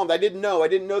overwhelmed. I didn't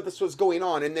know this was going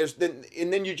on. And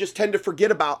then you just tend to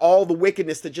forget about all the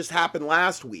wickedness that just happened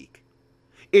last week.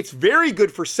 It's very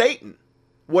good for Satan,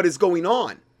 what is going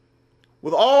on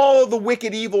with all the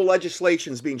wicked, evil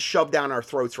legislations being shoved down our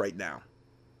throats right now.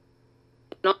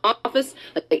 Office,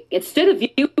 instead of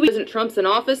viewing President Trump's in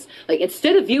office,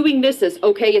 instead of viewing this as,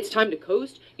 okay, it's time to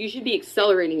coast, you should be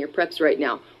accelerating your preps right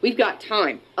now. We've got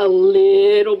time, a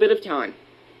little bit of time.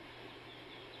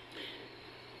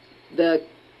 The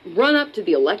run-up to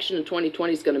the election in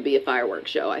 2020 is going to be a fireworks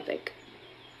show, I think.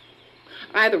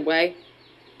 Either way,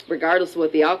 regardless of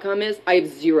what the outcome is, I have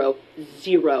zero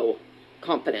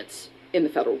confidence in the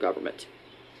federal government.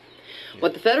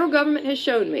 What the federal government has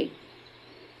shown me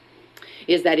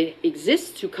is that it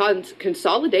exists to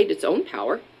consolidate its own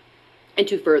power and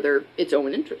to further its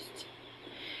own interests.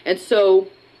 And so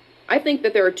I think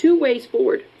that there are two ways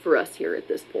forward for us here at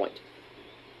this point.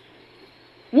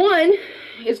 One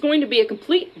is going to be a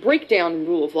complete breakdown in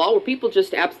rule of law where people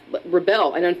just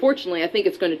rebel. And unfortunately, I think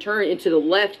it's going to turn into the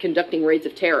left conducting raids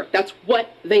of terror. That's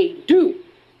what they do.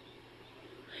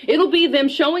 It'll be them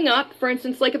showing up, for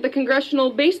instance, like at the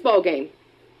congressional baseball game.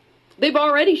 They've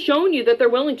already shown you that they're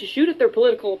willing to shoot at their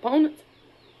political opponents.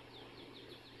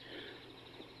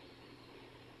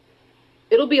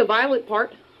 It'll be a violent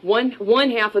part.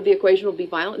 One half of the equation will be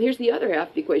violent. Here's the other half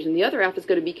of the equation. The other half is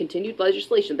going to be continued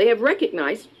legislation. They have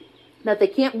recognized that they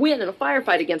can't win in a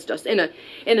firefight against us. In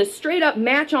a straight-up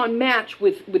match-on-match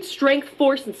with strength,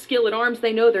 force, and skill at arms,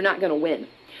 they know they're not going to win.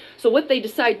 So what they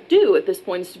decide to do at this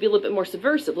point is to be a little bit more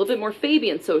subversive, a little bit more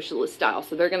Fabian socialist style.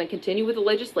 So they're going to continue with the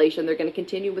legislation. They're going to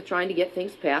continue with trying to get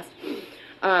things passed.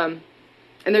 And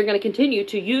they're going to continue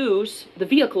to use the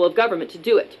vehicle of government to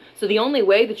do it. So the only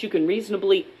way that you can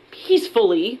reasonably,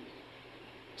 peacefully,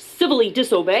 civilly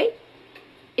disobey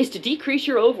is to decrease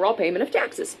your overall payment of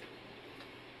taxes.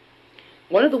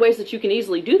 One of the ways that you can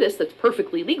easily do this that's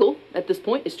perfectly legal at this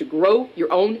point is to grow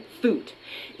your own food.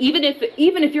 Even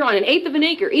if you're on an eighth of an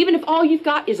acre, even if all you've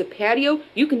got is a patio,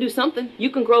 you can do something. You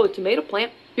can grow a tomato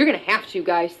plant. You're going to have to,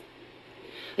 guys.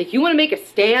 If you want to make a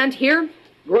stand here,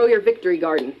 grow your victory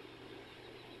garden.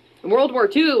 In World War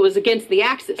II, it was against the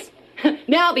Axis.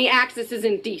 Now the Axis is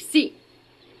in D.C.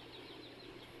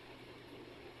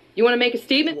 You want to make a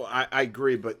statement? Well, I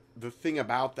agree, but the thing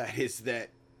about that is that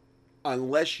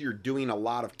unless you're doing a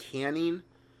lot of canning,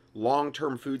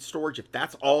 long-term food storage, if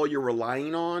that's all you're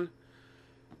relying on,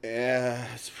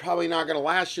 it's probably not going to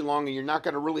last you long, and you're not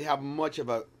going to really have much of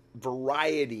a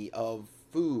variety of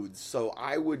foods. So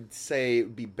I would say it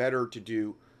would be better to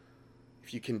do,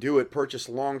 if you can do it, purchase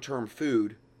long-term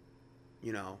food,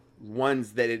 you know,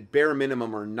 ones that at bare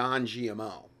minimum are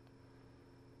non-GMO.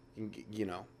 You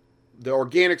know, the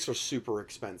organics are super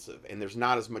expensive and there's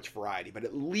not as much variety, but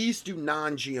at least do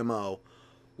non-GMO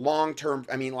long-term.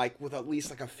 I mean, like with at least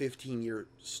like a 15-year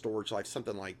storage life,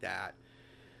 something like that.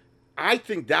 I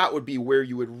think that would be where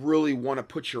you would really want to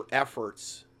put your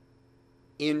efforts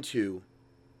into,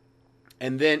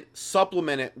 and then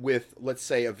supplement it with, let's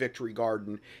say, a victory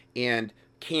garden and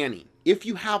canning. If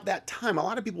you have that time, a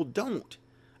lot of people don't.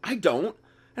 I don't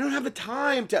have the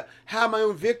time to have my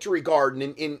own victory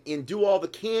garden and do all the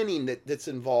canning that's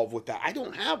involved with that. I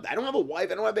don't have that. I don't have a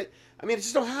wife. I don't have it. I mean, I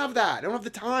just don't have that. I don't have the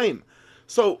time.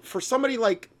 So for somebody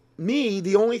like me,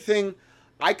 the only thing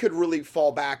I could really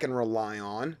fall back and rely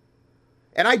on,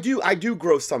 and I do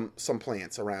grow some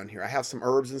plants around here. I have some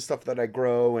herbs and stuff that I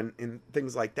grow and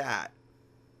things like that,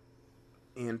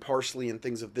 and parsley and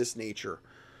things of this nature.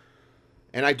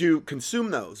 And I do consume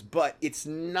those, but it's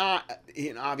not,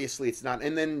 and obviously it's not.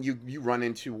 And then you run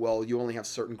into, well, you only have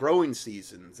certain growing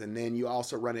seasons. And then you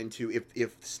also run into,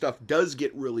 if stuff does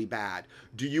get really bad,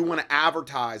 do you want to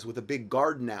advertise with a big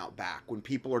garden out back when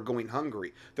people are going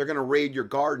hungry? They're going to raid your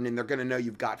garden and they're going to know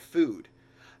you've got food.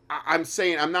 I'm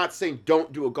not saying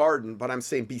don't do a garden, but I'm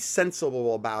saying be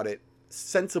sensible about it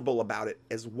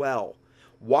as well.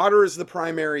 Water is the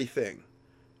primary thing.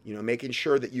 You know, making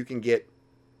sure that you can get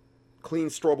clean,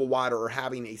 storable water, or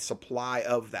having a supply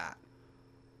of that.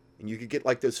 And you could get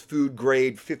like those food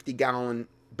grade 50-gallon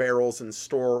barrels and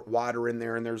store water in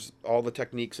there, and there's all the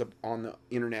techniques on the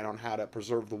internet on how to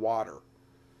preserve the water.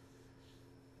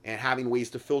 And having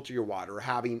ways to filter your water, or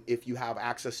having, if you have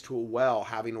access to a well,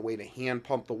 having a way to hand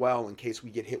pump the well in case we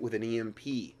get hit with an EMP.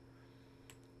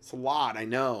 It's a lot, I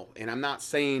know. And I'm not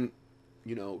saying,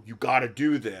 you know, you got to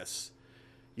do this.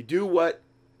 You do what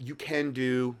you can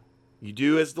do. You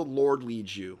do as the Lord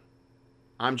leads you.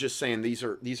 I'm just saying these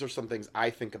are some things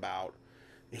I think about.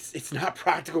 It's not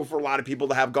practical for a lot of people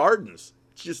to have gardens.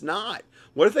 It's just not.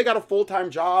 What if they got a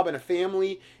full-time job and a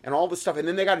family and all this stuff, and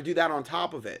then they got to do that on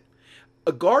top of it?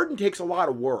 A garden takes a lot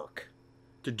of work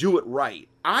to do it right.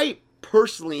 I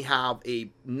personally have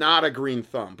not a green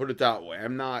thumb, put it that way.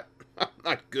 I'm not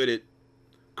good at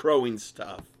growing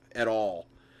stuff at all.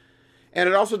 And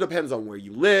it also depends on where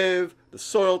you live, the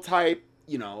soil type.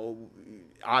 You know,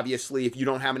 obviously, if you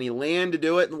don't have any land to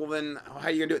do it, well, then how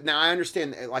are you going to do it? Now, I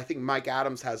understand. I think Mike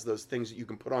Adams has those things that you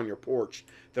can put on your porch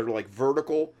that are like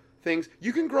vertical things.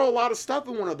 You can grow a lot of stuff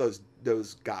in one of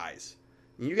those guys.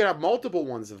 You can have multiple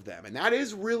ones of them, and that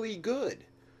is really good.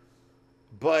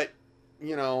 But,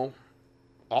 you know,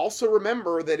 also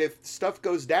remember that if stuff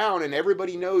goes down and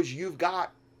everybody knows you've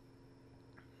got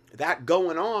that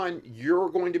going on, you're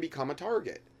going to become a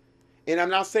target. And I'm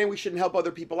not saying we shouldn't help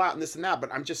other people out and this and that,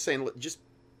 but I'm just saying, just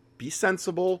be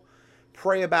sensible,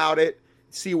 pray about it,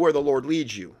 see where the Lord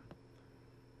leads you.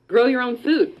 Grow your own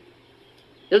food.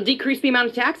 It'll decrease the amount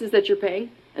of taxes that you're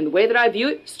paying. And the way that I view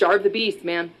it, starve the beast,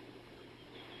 man.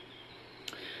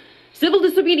 Civil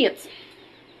disobedience.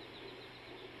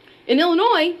 In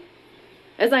Illinois,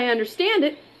 as I understand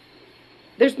it,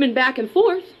 there's been back and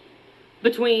forth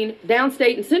between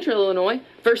downstate and central Illinois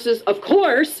versus, of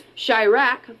course,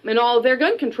 Chirac and all of their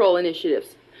gun control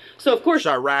initiatives. So, of course,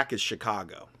 Chirac is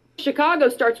Chicago. Chicago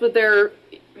starts with their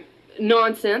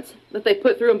nonsense that they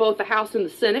put through in both the House and the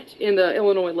Senate in the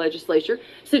Illinois legislature.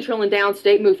 Central and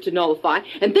downstate move to nullify.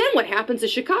 And then what happens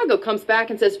is Chicago comes back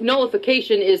and says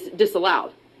nullification is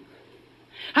disallowed.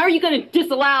 How are you going to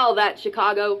disallow that,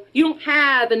 Chicago? You don't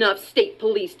have enough state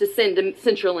police to send to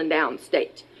central and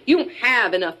downstate. You don't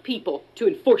have enough people to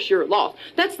enforce your laws.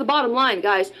 That's the bottom line,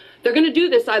 guys. They're going to do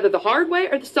this either the hard way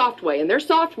or the soft way. And their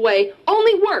soft way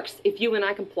only works if you and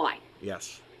I comply.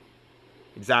 Yes.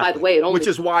 Exactly. By the way, it only... Which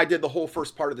is why I did the whole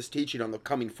first part of this teaching on the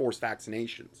coming forced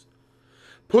vaccinations.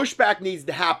 Pushback needs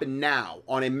to happen now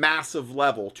on a massive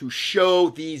level to show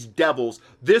these devils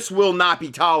this will not be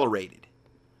tolerated.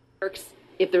 Works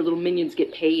if their little minions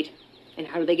get paid. And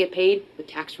how do they get paid? With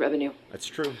tax revenue. That's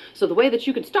true. So the way that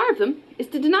you can starve them is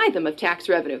to deny them of tax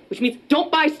revenue, which means don't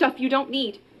buy stuff you don't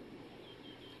need.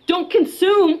 Don't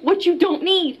consume what you don't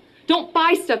need. Don't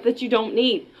buy stuff that you don't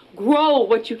need. Grow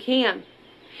what you can.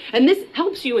 And this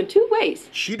helps you in two ways.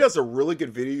 She does a really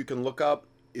good video you can look up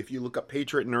if you look up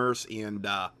Patriot Nurse and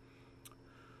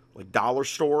like Dollar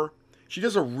Store. She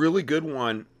does a really good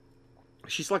one.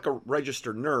 She's like a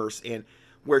registered nurse, and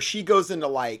where she goes into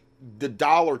like the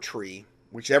Dollar Tree,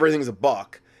 which everything's $1,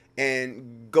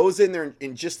 and goes in there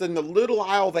and just in the little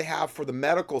aisle they have for the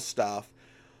medical stuff,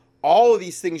 all of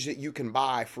these things that you can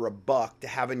buy for $1 to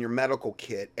have in your medical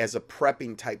kit as a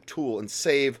prepping type tool and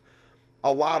save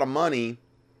a lot of money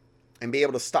and be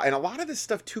able to stop. And a lot of this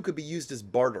stuff too could be used as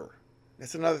barter.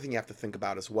 That's another thing you have to think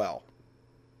about as well.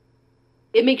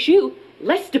 It makes you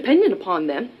less dependent upon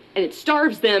them, and it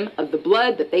starves them of the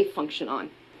blood that they function on.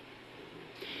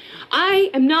 I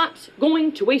am not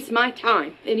going to waste my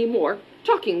time anymore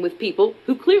talking with people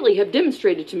who clearly have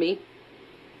demonstrated to me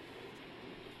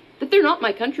that they're not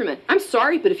my countrymen. I'm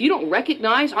sorry, but if you don't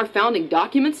recognize our founding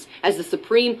documents as the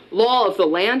supreme law of the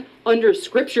land under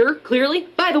Scripture, clearly,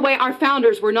 by the way, our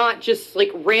founders were not just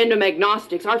like random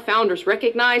agnostics. Our founders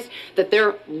recognized that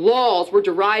their laws were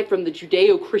derived from the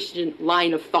Judeo-Christian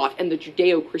line of thought and the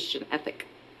Judeo-Christian ethic.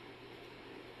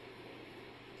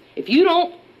 If you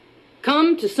don't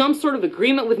come to some sort of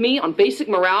agreement with me on basic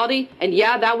morality, and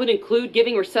yeah, that would include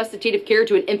giving resuscitative care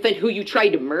to an infant who you tried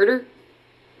to murder,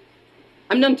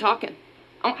 I'm done talking.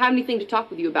 I don't have anything to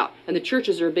talk with you about. And the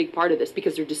churches are a big part of this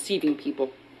because they're deceiving people.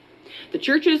 The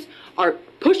churches are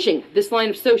pushing this line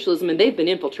of socialism, and they've been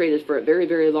infiltrated for a very,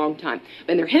 very long time.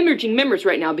 And they're hemorrhaging members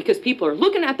right now because people are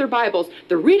looking at their Bibles,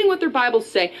 they're reading what their Bibles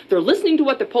say, they're listening to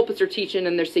what their pulpits are teaching,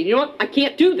 and they're saying, you know what, I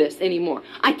can't do this anymore.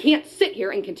 I can't sit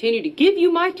here and continue to give you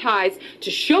my tithes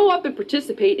to show up and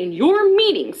participate in your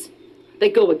meetings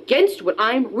that go against what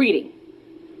I'm reading.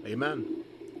 Amen.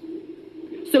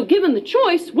 So given the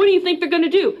choice, what do you think they're going to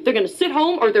do? They're going to sit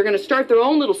home, or they're going to start their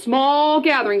own little small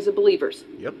gatherings of believers.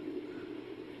 Yep.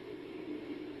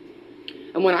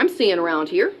 And what I'm seeing around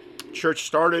here, church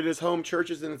started as home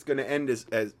churches, and it's going to end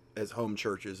as home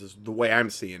churches, is the way I'm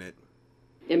seeing it.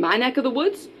 In my neck of the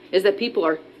woods, is that people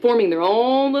are forming their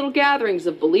own little gatherings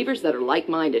of believers that are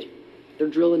like-minded. They're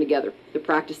drilling together. They're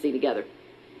practicing together.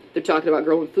 They're talking about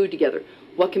growing food together.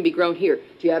 What can be grown here?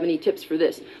 Do you have any tips for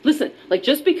this? Listen, like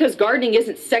just because gardening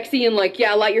isn't sexy and like,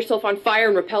 yeah, light yourself on fire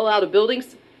and rappel out of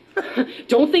buildings,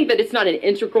 don't think that it's not an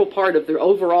integral part of their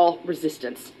overall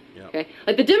resistance. Yep. Okay?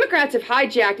 Like the Democrats have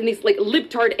hijacked, and these like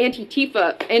libtard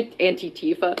Antifa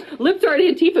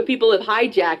people have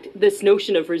hijacked this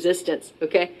notion of resistance,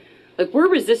 okay? Like we're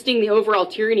resisting the overall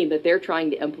tyranny that they're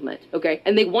trying to implement, okay?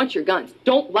 And they want your guns.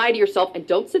 Don't lie to yourself, and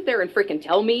don't sit there and frickin'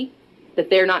 tell me that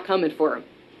they're not coming for them.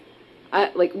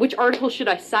 Like, which article should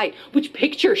I cite? Which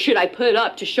picture should I put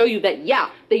up to show you that, yeah,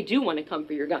 they do want to come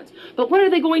for your guns? But what are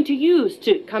they going to use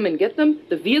to come and get them?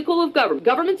 The vehicle of government.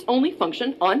 Governments only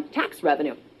function on tax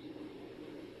revenue.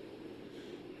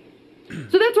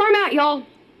 So that's where I'm at, y'all.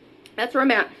 That's where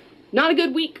I'm at. Not a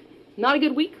good week. Not a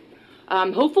good week.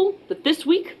 I'm hopeful that this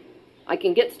week I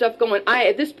can get stuff going.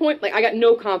 At this point, like, I got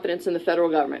no confidence in the federal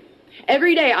government.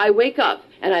 Every day I wake up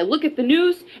and I look at the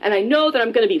news and I know that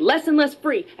I'm going to be less and less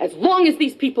free as long as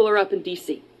these people are up in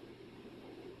D.C.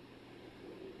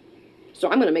 So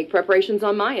I'm going to make preparations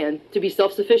on my end to be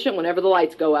self-sufficient whenever the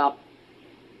lights go out.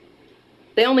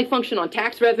 They only function on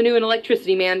tax revenue and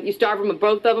electricity, man. You starve them with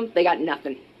both of them, they got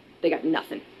nothing. They got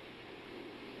nothing.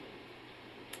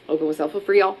 Open with self for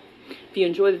free, y'all. If you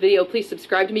enjoy the video, please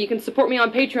subscribe to me. You can support me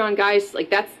on Patreon, guys. Like,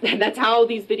 that's how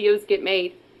these videos get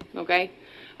made, okay?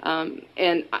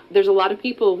 And there's a lot of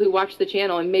people who watch the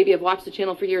channel and maybe have watched the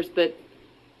channel for years, but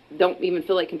don't even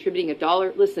feel like contributing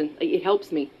 $1. Listen, it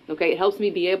helps me, okay? It helps me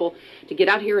be able to get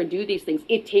out here and do these things.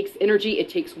 It takes energy, it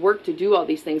takes work to do all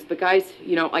these things. But guys,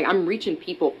 you know, like, I'm reaching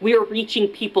people. We're reaching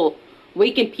people,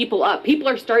 waking people up. People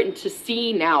are starting to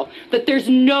see now that there's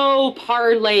no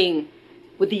parlaying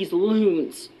with these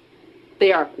loons.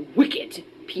 They are wicked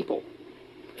people.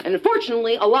 And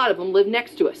unfortunately, a lot of them live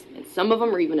next to us. And some of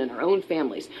them are even in our own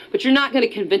families. But you're not going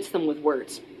to convince them with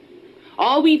words.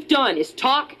 All we've done is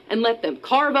talk and let them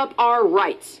carve up our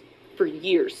rights for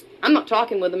years. I'm not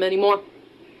talking with them anymore.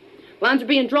 Lines are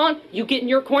being drawn. You get in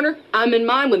your corner. I'm in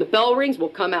mine. When the bell rings, we'll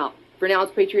come out. For now,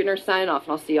 it's Patriot Nurse signing off,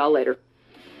 and I'll see y'all later.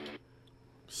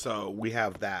 So we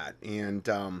have that. And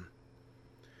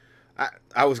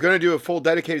I was going to do a full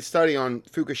dedicated study on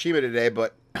Fukushima today,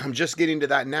 but I'm just getting to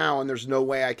that now, and there's no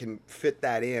way I can fit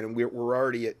that in. We're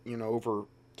already at, you know, over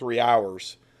 3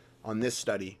 hours on this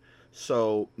study.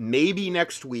 So maybe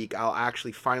next week I'll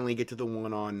actually finally get to the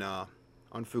one on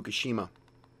Fukushima.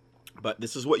 But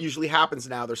this is what usually happens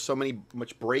now. There's so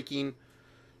much breaking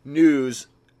news,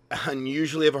 and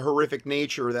usually of a horrific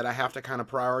nature, that I have to kind of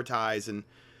prioritize and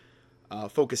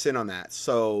focus in on that.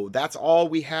 So that's all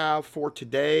we have for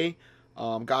today.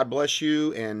 God bless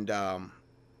you, and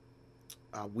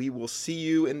we will see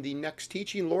you in the next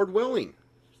teaching, Lord willing.